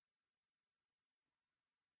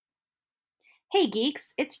Hey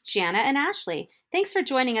geeks, it's Jana and Ashley. Thanks for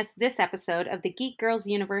joining us this episode of the Geek Girls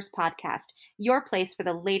Universe podcast, your place for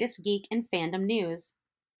the latest geek and fandom news.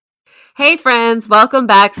 Hey friends, welcome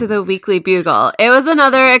back to the Weekly Bugle. It was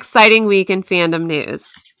another exciting week in fandom news.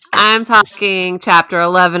 I'm talking chapter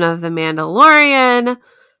 11 of The Mandalorian.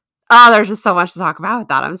 Oh, there's just so much to talk about with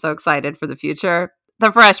that. I'm so excited for the future.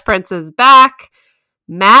 The Fresh Prince is back.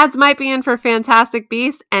 Mads might be in for Fantastic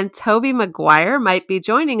Beasts, and Tobey Maguire might be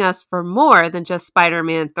joining us for more than just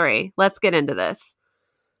Spider-Man 3. Let's get into this.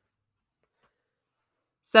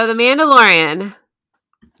 So, The Mandalorian,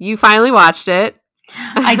 you finally watched it.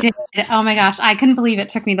 I did. Oh my gosh. I couldn't believe it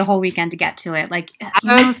took me the whole weekend to get to it. Like,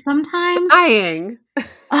 sometimes dying.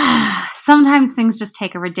 Sometimes things just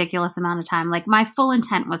take a ridiculous amount of time. Like, my full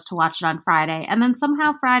intent was to watch it on Friday, and then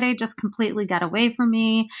somehow Friday just completely got away from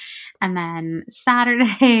me. And then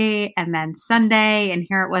Saturday, and then Sunday, and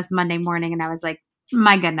here it was Monday morning, and I was like,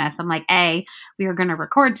 my goodness. I'm like, A, we were going to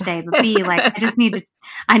record today, but B, like, I just need to,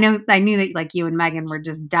 I knew that like you and Megan were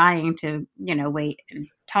just dying to, wait and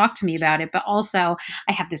talk to me about it. But also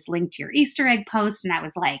I have this link to your Easter egg post, and I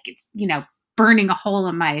was like, it's, burning a hole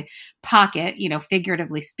in my pocket,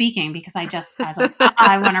 figuratively speaking, because I was like,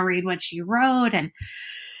 I want to read what she wrote. And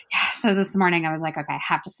yeah, so this morning I was like, okay, I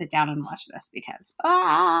have to sit down and watch this because,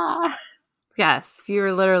 Yes, you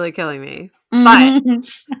were literally killing me. But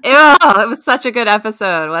it was such a good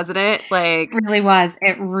episode, wasn't it? Like, it really was.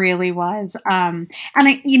 It really was. And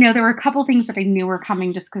there were a couple things that I knew were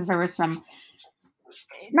coming just because there was some,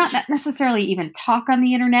 not necessarily even talk on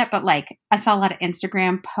the internet, but like I saw a lot of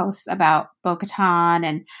Instagram posts about Bo-Katan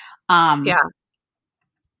and,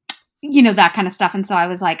 that kind of stuff. And so I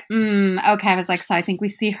was like, okay. I was like, so I think we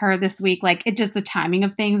see her this week. Like, it just the timing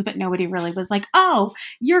of things, but nobody really was like, oh,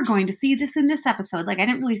 you're going to see this in this episode. Like, I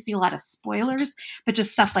didn't really see a lot of spoilers, but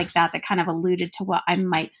just stuff like that kind of alluded to what I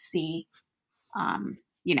might see,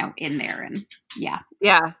 in there. And yeah,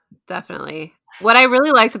 definitely. What I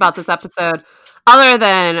really liked about this episode, other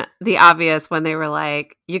than the obvious when they were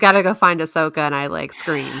like, you got to go find Ahsoka, and I like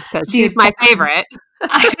screamed because she's my favorite.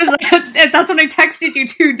 I was like, that's when I texted you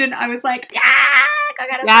too, didn't I? Was like, yeah,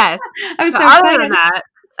 yes. I was so excited.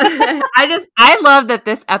 Other than that, I love that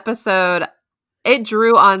this episode, it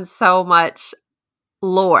drew on so much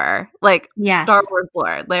lore, like Star Wars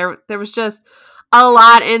lore. There was just a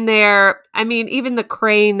lot in there. I mean, even the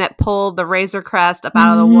crane that pulled the Razor Crest up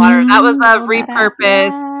out of the water, that was a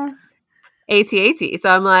repurposed AT-AT. So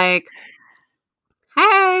I'm like,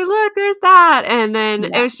 hey, look, there's that. And then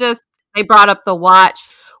it was just, they brought up the watch.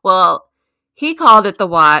 Well, he called it the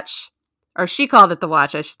watch, or she called it the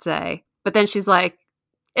watch, I should say. But then she's like,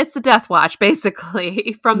 it's the Death Watch,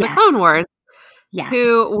 basically, from the Clone Wars. Yes.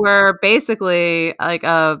 Who were basically like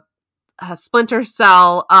a splinter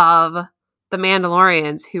cell of the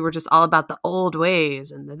Mandalorians, who were just all about the old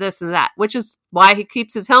ways and the this and that, which is why he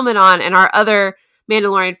keeps his helmet on and our other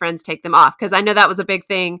Mandalorian friends take them off. Because I know that was a big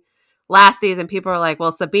thing last season. People were like,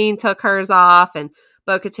 well, Sabine took hers off and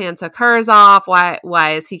Bo-Katan took hers off. Why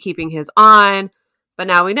is he keeping his on? But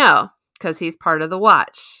now we know, because he's part of the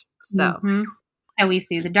watch. So So we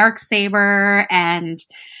see the Darksaber, and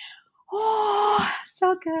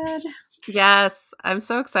so good. Yes, I'm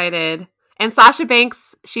so excited. And Sasha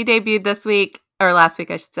Banks, she debuted this week, or last week,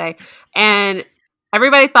 I should say. And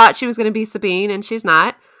everybody thought she was going to be Sabine, and she's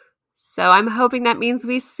not. So I'm hoping that means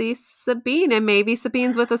we see Sabine, and maybe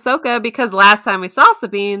Sabine's with Ahsoka, because last time we saw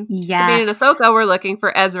Sabine, Sabine and Ahsoka were looking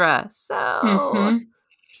for Ezra. So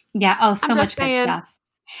yeah, so much good stuff.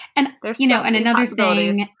 And and another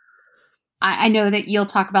thing, I know that you'll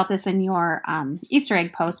talk about this in your Easter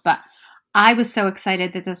egg post, but I was so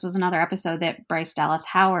excited that this was another episode that Bryce Dallas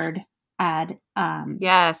Howard had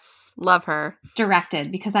yes, love her,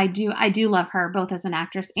 directed, because I do love her both as an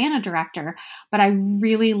actress and a director, but I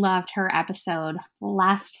really loved her episode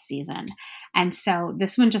last season. And so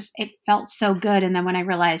this one just, it felt so good. And then when I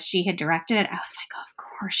realized she had directed it, I was like, oh, of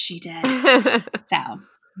course she did. So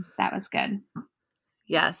that was good.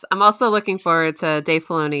 Yes. I'm also looking forward to Dave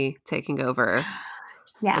Filoni taking over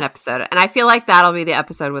an episode. And I feel like that'll be the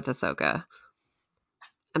episode with Ahsoka.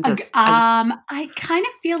 I kind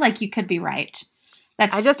of feel like you could be right.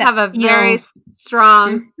 I just have a very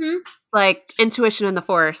strong like intuition in the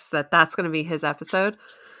Force that's going to be his episode.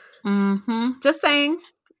 Just saying.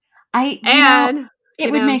 It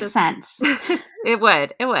would make sense. It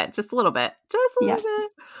would just a little bit, bit.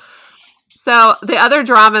 So the other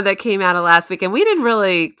drama that came out of last week, and we didn't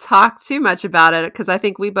really talk too much about it because I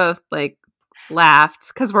think we both like laughed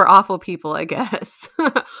because we're awful people, I guess.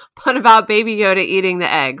 But about Baby Yoda eating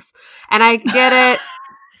the eggs, and I get it.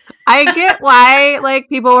 I get why like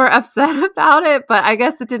people were upset about it, but I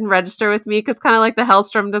guess it didn't register with me because kind of like the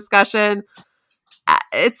Hellstrom discussion,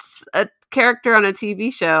 it's a character on a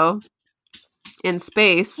TV show in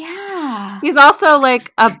space. Yeah. He's also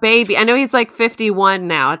like a baby. I know he's like 51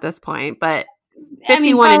 now at this point, but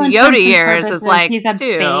 51 in Yoda years is like he's a 2.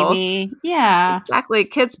 baby. Yeah. Exactly.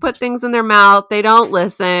 Kids put things in their mouth. They don't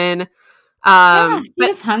listen. He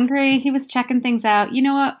was hungry. He was checking things out. You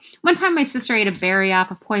know what? One time my sister ate a berry off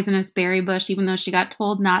a poisonous berry bush, even though she got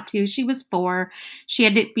told not to. She was 4. She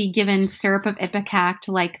had to be given syrup of Ipecac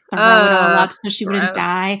to like throw it all up so she wouldn't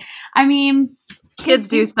die. I mean, kids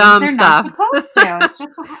do some stuff. It's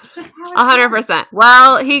just how 100%.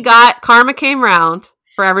 Well, karma came round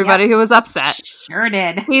for everybody who was upset. Sure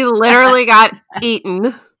did. He literally got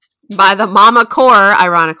eaten by the Mama Core,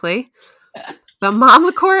 ironically. The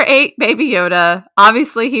Mama Core ate Baby Yoda.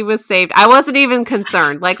 Obviously, he was saved. I wasn't even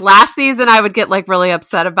concerned. Like, last season, I would get, like, really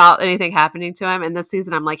upset about anything happening to him. And this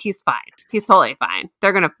season, I'm like, he's fine. He's totally fine.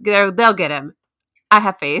 They'll get him. I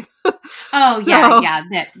have faith. Oh,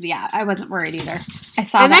 yeah. I wasn't worried either. I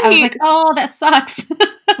saw that. I was like, oh, that sucks.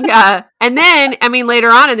 Yeah. And then, I mean, later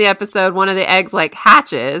on in the episode, one of the eggs, like,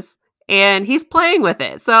 hatches. And he's playing with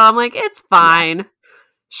it. So I'm like, it's fine. Yeah.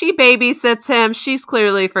 She babysits him. She's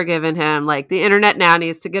clearly forgiven him. Like, the internet now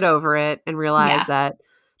needs to get over it and realize that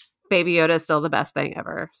Baby Yoda is still the best thing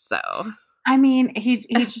ever. So, I mean, he's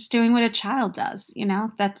just doing what a child does. You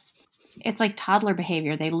know, it's like toddler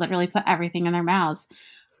behavior. They literally put everything in their mouths.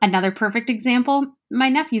 Another perfect example, my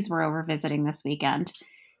nephews were over visiting this weekend.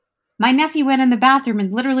 My nephew went in the bathroom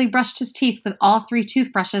and literally brushed his teeth with all 3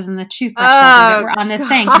 toothbrushes and the toothbrush that were on the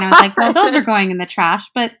sink. And I was like, well, those are going in the trash,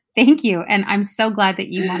 but thank you. And I'm so glad that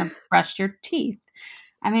you want to brush your teeth.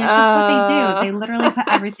 I mean, it's just what they do. They literally put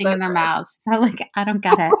everything in their mouths. So, like, I don't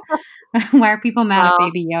get it. Why are people mad at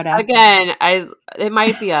Baby Yoda? Again, it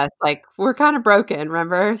might be us. Like, we're kind of broken,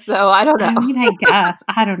 remember? So, I don't know. I mean, I guess.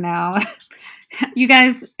 I don't know. You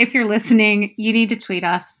guys, if you're listening, you need to tweet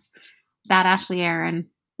us, that Ashley Aaron,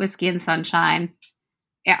 Whiskey and Sunshine.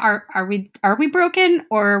 Are we broken,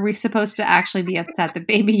 or are we supposed to actually be upset that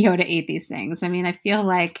Baby Yoda ate these things? I mean, I feel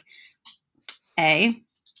like A,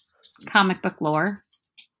 comic book lore,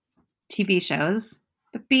 TV shows,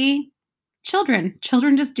 but B, children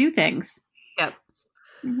just do things. Yep.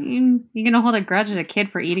 I mean, you're gonna hold a grudge at a kid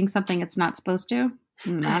for eating something it's not supposed to?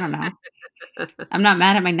 I don't know. I'm not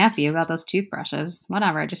mad at my nephew about those toothbrushes.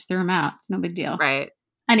 Whatever, I just threw them out. It's no big deal. Right.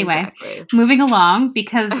 Anyway, moving along,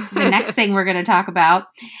 because the next thing we're going to talk about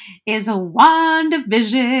is WandaVision.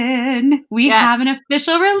 We have an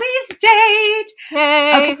official release date.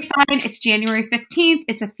 Yay. Okay, fine. It's January 15th.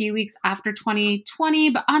 It's a few weeks after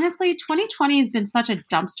 2020, but honestly, 2020 has been such a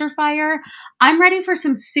dumpster fire. I'm ready for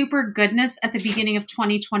some super goodness at the beginning of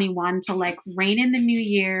 2021 to like rein in the new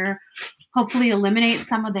year, hopefully eliminate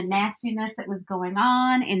some of the nastiness that was going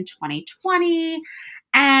on in 2020.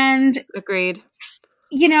 And agreed.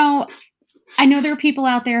 You know, I know there are people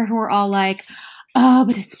out there who are all like, oh,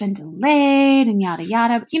 but it's been delayed and yada,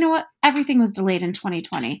 yada. But you know what? Everything was delayed in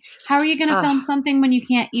 2020. How are you going to film something when you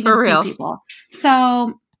can't even see people?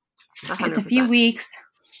 So 100%. It's a few weeks,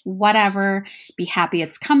 whatever. Be happy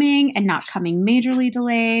it's coming and not coming majorly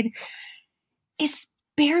delayed. It's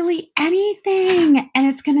barely anything. And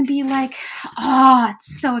it's going to be like, oh,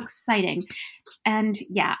 it's so exciting. And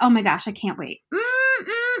yeah, oh my gosh, I can't wait.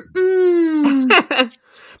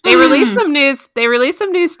 They released some news. They released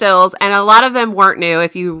some new stills, and a lot of them weren't new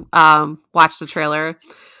if you watched the trailer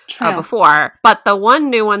before. But the one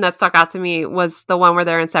new one that stuck out to me was the one where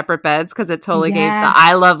they're in separate beds, because it totally gave the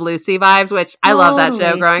I Love Lucy vibes, which I love that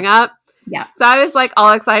show growing up. Yeah. So I was like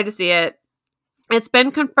all excited to see it. It's been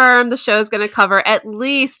confirmed the show's going to cover at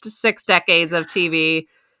least 6 decades of TV,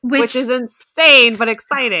 which is insane but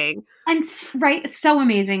exciting. And right, so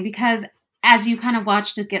amazing, because as you kind of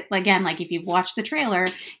watched it get again, like if you've watched the trailer,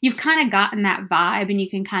 you've kind of gotten that vibe, and you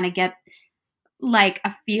can kind of get like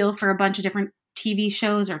a feel for a bunch of different TV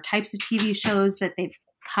shows or types of TV shows that they've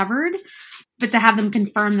covered. But to have them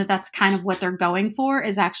confirm that that's kind of what they're going for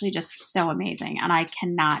is actually just so amazing, and I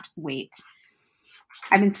cannot wait.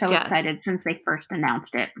 I've been so excited since they first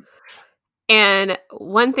announced it. And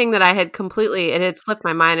one thing that I had it had slipped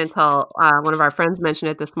my mind until one of our friends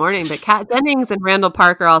mentioned it this morning, but Kat Dennings and Randall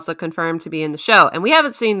Park are also confirmed to be in the show, and we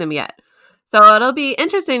haven't seen them yet. So it'll be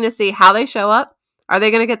interesting to see how they show up. Are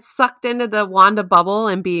they going to get sucked into the Wanda bubble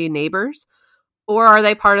and be neighbors? Or are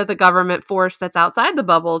they part of the government force that's outside the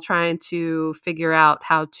bubble trying to figure out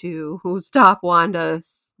how to stop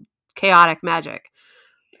Wanda's chaotic magic?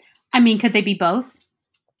 I mean, could they be both?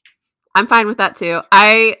 I'm fine with that too.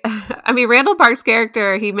 I mean, Randall Park's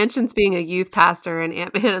character, he mentions being a youth pastor in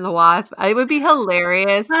Ant-Man and the Wasp. It would be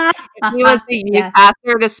hilarious if he was the youth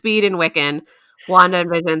pastor to Speed and Wiccan, Wanda and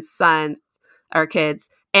Vision's sons or kids.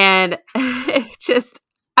 And just,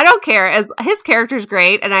 I don't care. As his character's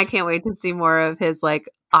great, and I can't wait to see more of his like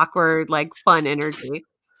awkward, like fun energy.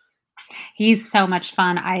 He's so much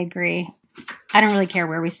fun. I agree. I don't really care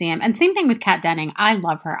where we see him. And same thing with Kat Denning. I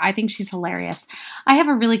love her. I think she's hilarious. I have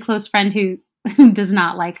a really close friend who does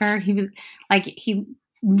not like her. He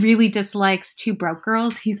really dislikes Two Broke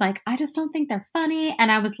Girls. He's like, I just don't think they're funny.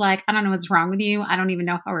 And I was like, I don't know what's wrong with you. I don't even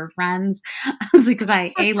know how we're friends. I was like, because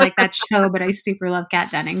I like that show, but I super love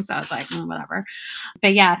Kat Denning. So I was like, whatever.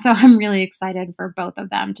 But yeah, so I'm really excited for both of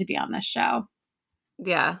them to be on this show.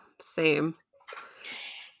 Yeah, same.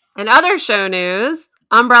 In other show news,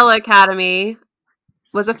 Umbrella Academy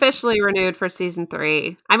was officially renewed for season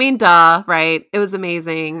 3. I mean, duh, right? It was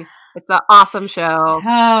amazing. It's an awesome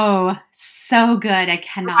show. So good. I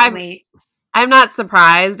cannot wait. I'm not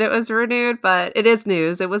surprised it was renewed, but it is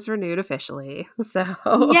news. It was renewed officially. So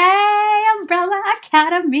yay, Umbrella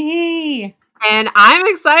Academy. And I'm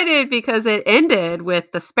excited because it ended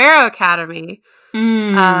with the Sparrow Academy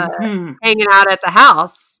hanging out at the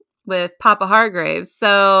house with Papa Hargraves.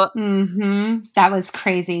 So that was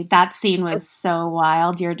crazy. That scene was so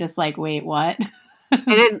wild. You're just like, wait, what? And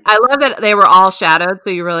then I love that they were all shadowed,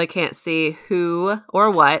 so you really can't see who or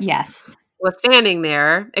what was standing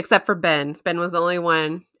there, except for Ben. Ben was the only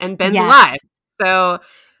one, and Ben's alive. So,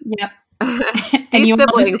 yep. And you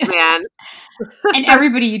siblings, man. And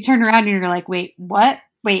everybody, you turn around and you're like, wait, what?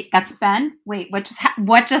 Wait, that's Ben? Wait, what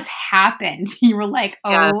just happened? You were like,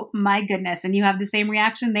 oh my goodness. And you have the same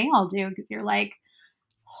reaction they all do because you're like,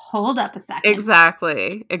 hold up a second.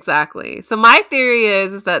 Exactly. So my theory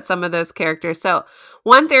is that some of those characters, so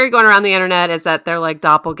one theory going around the internet is that they're like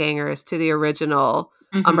doppelgangers to the original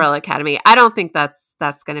Umbrella Academy. I don't think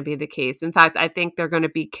that's going to be the case. In fact, I think they're going to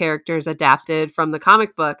be characters adapted from the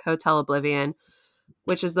comic book Hotel Oblivion,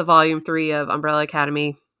 which is the volume 3 of Umbrella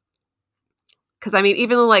Academy. Because, I mean,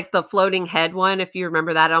 even like the floating head one, if you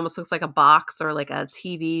remember that, it almost looks like a box or like a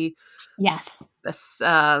TV. Yes.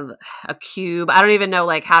 A cube. I don't even know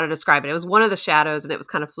like how to describe it. It was one of the shadows and it was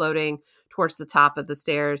kind of floating towards the top of the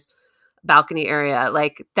stairs balcony area.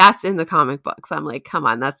 Like that's in the comic book. So I'm like, come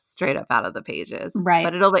on, that's straight up out of the pages. Right.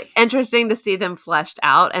 But it'll be interesting to see them fleshed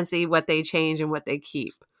out and see what they change and what they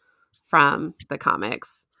keep from the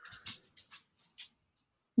comics.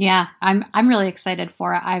 Yeah, I'm really excited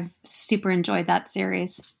for it. I've super enjoyed that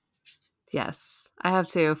series. Yes, I have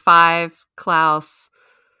too. 5, Klaus.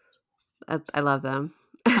 I love them.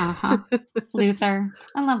 Luther.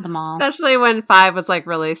 I love them all. Especially when 5 was like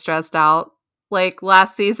really stressed out. Like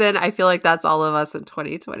last season, I feel like that's all of us in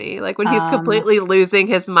 2020. Like when he's completely losing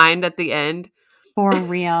his mind at the end. For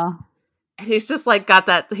real. And he's just like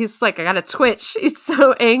he's like, I got a twitch. He's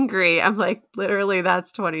so angry. I'm like, literally,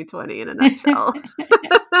 that's 2020 in a nutshell.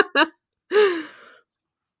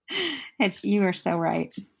 You are so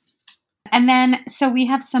right. And then, so we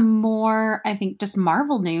have some more, I think, just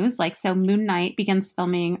Marvel news. Like, so Moon Knight begins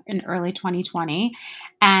filming in early 2020.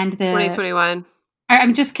 And 2021.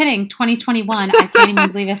 I'm just kidding. 2021. I can't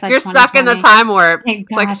even believe I said You're stuck in the time warp. Gosh,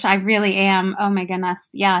 like, I really am. Oh my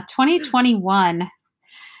goodness. Yeah, 2021.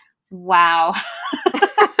 Wow.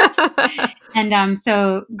 And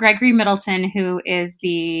so Gregory Middleton, who is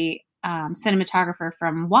the cinematographer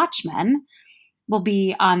from Watchmen, will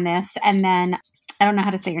be on this. And then I don't know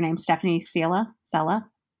how to say your name, Stephanie Sella.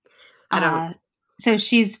 I don't. So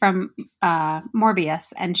she's from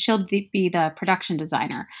Morbius, and she'll be the production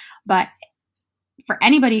designer. But for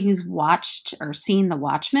anybody who's watched or seen The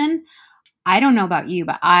Watchmen, I don't know about you,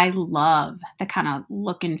 but I love the kind of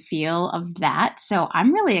look and feel of that. So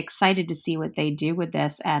I'm really excited to see what they do with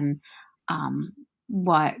this and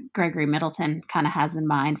what Gregory Middleton kind of has in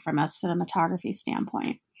mind from a cinematography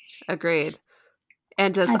standpoint. Agreed.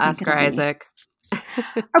 And just Oscar Isaac.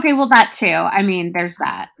 Okay, well, that too. I mean, there's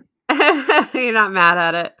that. You're not mad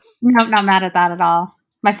at it? No, not mad at that at all.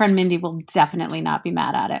 My friend Mindy will definitely not be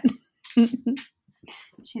mad at it.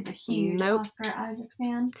 She's a huge Oscar Isaac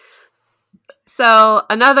fan. So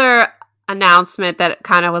another announcement that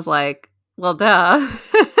kind of was like, well, duh,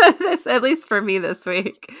 this, at least for me this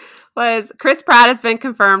week, was Chris Pratt has been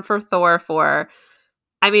confirmed for Thor 4.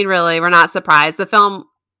 I mean, really, we're not surprised. The film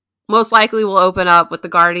most likely will open up with the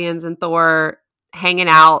Guardians and Thor hanging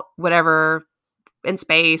out, whatever, in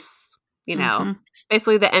space,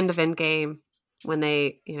 basically the end of Endgame when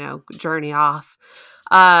they, journey off.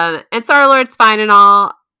 And Star-Lord's fine and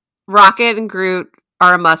all. Rocket and Groot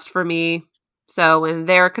are a must for me. So when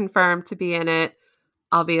they're confirmed to be in it,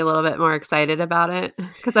 I'll be a little bit more excited about it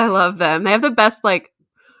because I love them. They have the best, like,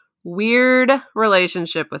 weird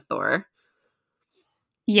relationship with Thor.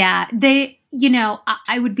 Yeah, they, you know,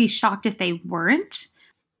 I would be shocked if they weren't.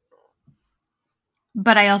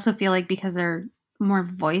 But I also feel like because they're more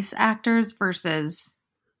voice actors versus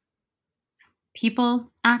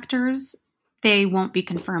people actors, they won't be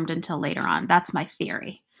confirmed until later on. That's my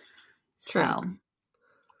theory. True. So,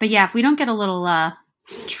 but yeah, if we don't get a little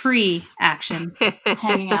tree action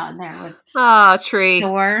hanging out in there with tree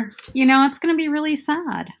Thor, you know, it's going to be really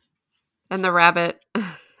sad. And the rabbit.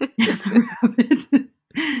 The rabbit.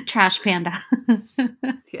 Trash panda.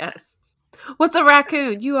 Yes. What's a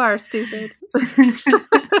raccoon? You are stupid.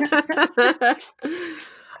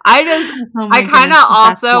 I kind of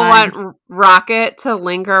also want Rocket to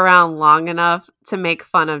linger around long enough to make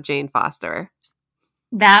fun of Jane Foster.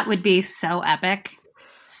 That would be so epic.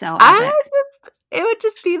 So epic. It would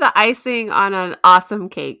just be the icing on an awesome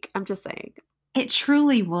cake. I'm just saying. It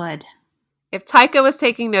truly would. If Taika was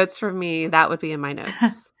taking notes from me, that would be in my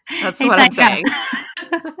notes. That's what I'm saying.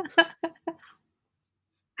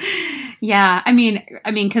 Yeah, I mean,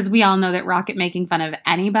 because we all know that Rocket making fun of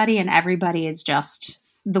anybody and everybody is just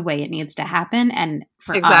the way it needs to happen. And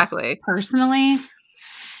for us personally,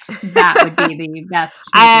 that would be the best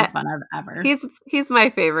making fun of ever. He's my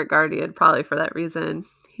favorite Guardian, probably for that reason.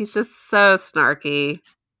 He's just so snarky.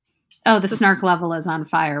 Oh, the snark level is on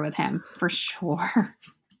fire with him, for sure.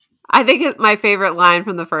 I think my favorite line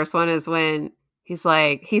from the first one is when he's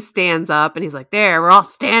like, he stands up and he's like, there, we're all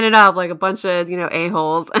standing up like a bunch of, you know,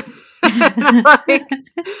 a-holes. Like,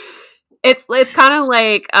 it's kind of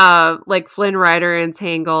like Flynn Rider in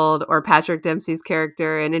Tangled or Patrick Dempsey's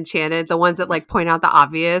character in Enchanted, the ones that like point out the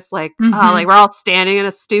obvious, like, like we're all standing in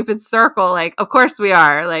a stupid circle. Like, of course we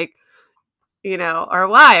are. Like, you know, or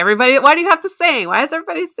why do you have to sing? Why is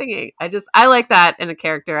everybody singing? I like that in a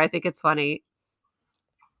character. I think it's funny.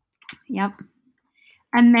 Yep.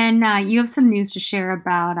 And then you have some news to share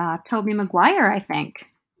about Tobey Maguire, I think.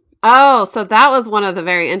 Oh, so that was one of the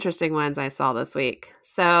very interesting ones I saw this week.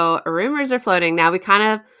 So rumors are floating. Now we kind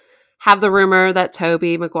of have the rumor that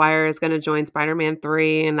Tobey Maguire is going to join Spider-Man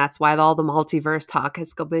 3, and that's why all the multiverse talk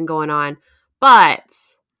has been going on. But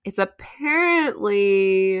it's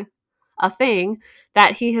apparently a thing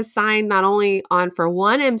that he has signed not only on for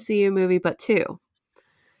one MCU movie, but two.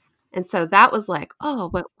 And so that was like, oh,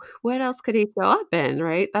 but what else could he show up in,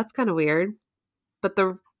 right? That's kind of weird. But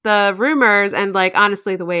the rumors and like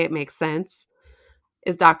honestly the way it makes sense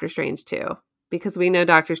is Doctor Strange 2, because we know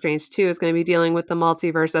Doctor Strange 2 is going to be dealing with the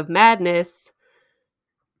multiverse of madness,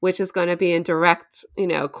 which is going to be in direct, you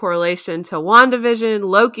know, correlation to WandaVision,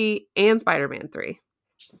 Loki, and Spider-Man 3.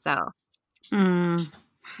 So, I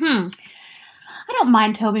don't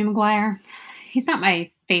mind Tobey Maguire. He's not my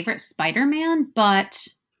favorite Spider-Man, but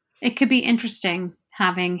it could be interesting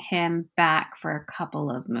having him back for a couple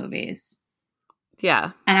of movies.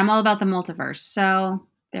 Yeah. And I'm all about the multiverse, so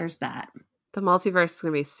there's that. The multiverse is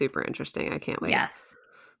going to be super interesting. I can't wait. Yes.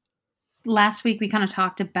 Last week we kind of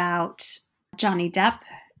talked about Johnny Depp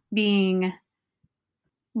being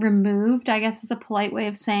removed, I guess is a polite way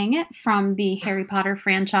of saying it, from the Harry Potter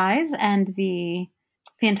franchise and the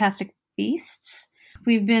Fantastic Beasts.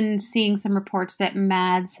 We've been seeing some reports that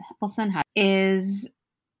Mads Mikkelsen is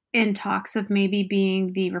in talks of maybe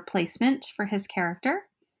being the replacement for his character.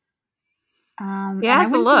 He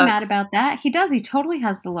has the look. Be mad about that. He does. He totally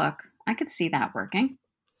has the look. I could see that working.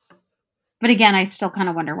 But again, I still kind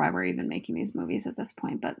of wonder why we're even making these movies at this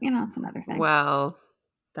point. But, you know, it's another thing. Well,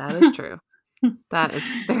 that is true. That is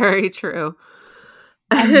very true.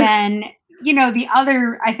 And then, you know, the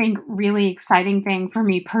other, I think, really exciting thing for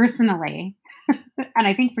me personally, and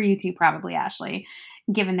I think for you too, probably, Ashley,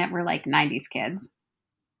 given that we're like 90s kids.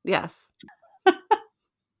 Yes.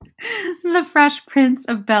 The Fresh Prince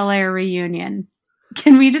of Bel-Air reunion.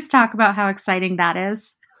 Can we just talk about how exciting that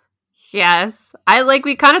is? Yes.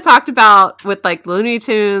 We kind of talked about with like Looney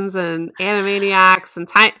Tunes and Animaniacs and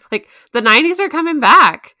like the 90s are coming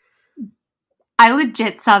back. I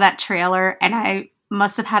legit saw that trailer and I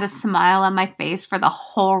must have had a smile on my face for the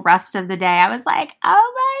whole rest of the day. I was like,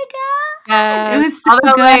 oh my God. It was so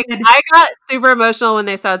good. Like, I got super emotional when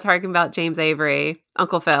they started talking about James Avery,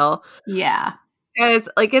 Uncle Phil. Yeah. Because,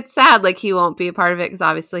 like, it's sad, like, he won't be a part of it because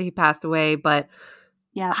obviously he passed away, but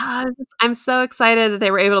yeah, I'm so excited that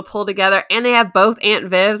they were able to pull together, and they have both Aunt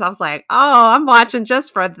Vivs. I was like, oh, I'm watching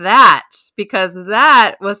just for that, because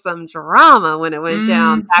that was some drama when it went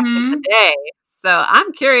down back in the day. So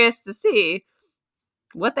I'm curious to see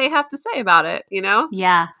what they have to say about it, you know?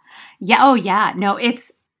 Yeah. Yeah. Oh, yeah. No,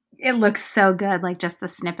 it's It looks so good, like just the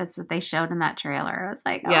snippets that they showed in that trailer. I was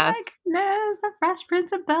like, oh my goodness, the Fresh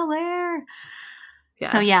Prince of Bel-Air.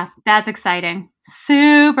 Yes. So yeah, that's exciting.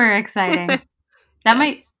 Super exciting. That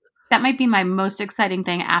might be my most exciting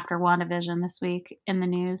thing after WandaVision this week in the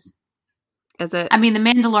news. Is it? I mean, The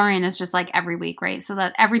Mandalorian is just like every week, right? So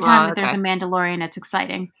that every time that there's a Mandalorian, it's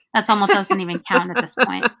exciting. That's almost doesn't even count at this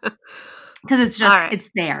point. Because it's just,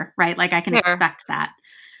 it's there, right? Like I can expect that.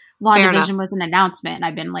 WandaVision was an announcement and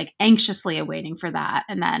I've been like anxiously awaiting for that.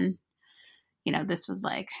 And then, this was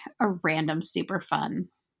like a random super fun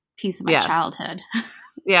piece of my childhood.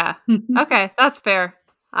 Yeah. Okay. That's fair.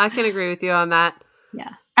 I can agree with you on that.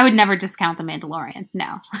 Yeah. I would never discount The Mandalorian.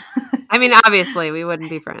 No. I mean, obviously we wouldn't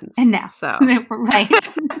be friends. No. So.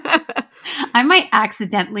 Right. I might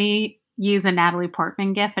accidentally use a Natalie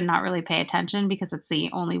Portman gif and not really pay attention because it's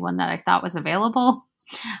the only one that I thought was available.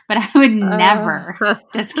 But I would never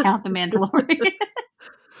discount The Mandalorian.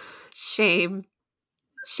 Shame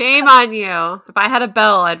on you. If I had a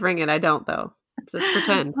bell, I'd ring it. I don't, though. Just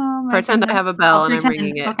pretend. Pretend I have a bell and I'm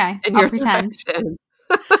ringing it. Okay, I'll pretend.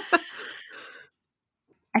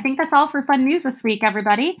 I think that's all for fun news this week,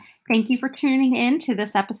 everybody. Thank you for tuning in to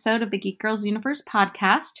this episode of the Geek Girls Universe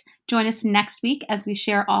podcast. Join us next week as we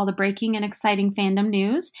share all the breaking and exciting fandom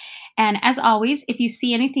news. And as always, if you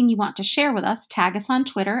see anything you want to share with us, tag us on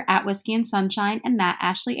Twitter at Whiskey and Sunshine and that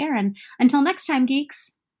Ashley Aaron. Until next time,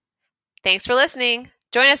 geeks. Thanks for listening.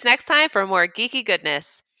 Join us next time for more geeky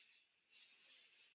goodness.